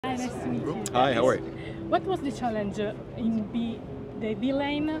Hi, nice to meet you. Hi, how are you? What was the challenge in the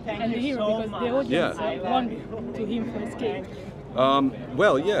villain and the hero? Because the audience want to him for escape.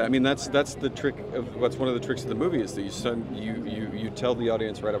 Well, yeah. I mean, that's the trick of what's one of the tricks of the movie is that you tell the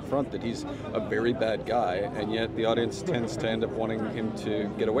audience right up front that he's a very bad guy, and yet the audience tends to end up wanting him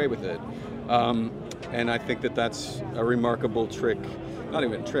to get away with it. And I think that that's a remarkable trick. Not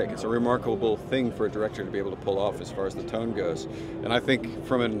even a trick. It's a remarkable thing for a director to be able to pull off as far as the tone goes. And I think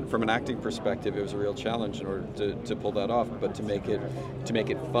from an acting perspective, it was a real challenge in order to pull that off, but to make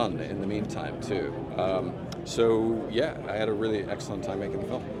it fun in the meantime too. So yeah, I had a really excellent time making the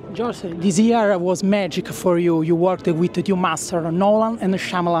film. George, this year was magic for you. You worked with the two masters, Nolan and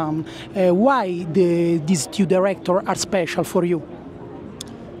Shyamalan. Why these two directors are special for you?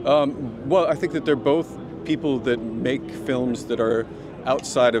 Well, I think that they're both people that make films that are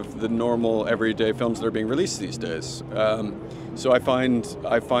outside of the normal everyday films that are being released these days. So I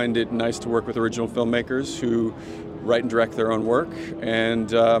find it nice to work with original filmmakers who write and direct their own work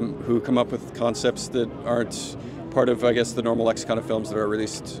and who come up with concepts that aren't part of, I guess, the normal lexicon of films that are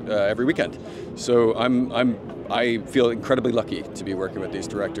released every weekend. So I feel incredibly lucky to be working with these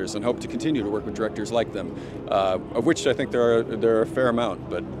directors and hope to continue to work with directors like them, of which I think there are a fair amount.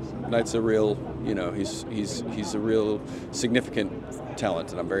 But Knight's a real, he's a real significant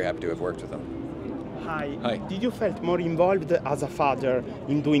talent, and I'm very happy to have worked with him. Hi. Hi. Did you felt more involved as a father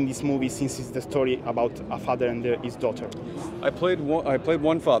in doing this movie, since it's the story about a father and his daughter? I played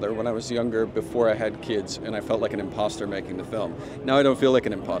one father when I was younger, before I had kids, and I felt like an imposter making the film. Now I don't feel like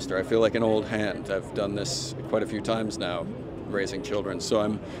an imposter. I feel like an old hand. I've done this quite a few times now, raising children. So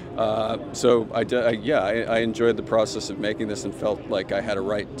I enjoyed the process of making this and felt like I had a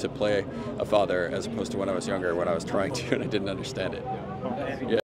right to play a father, as opposed to when I was younger, when I was trying to and I didn't understand it. Yeah.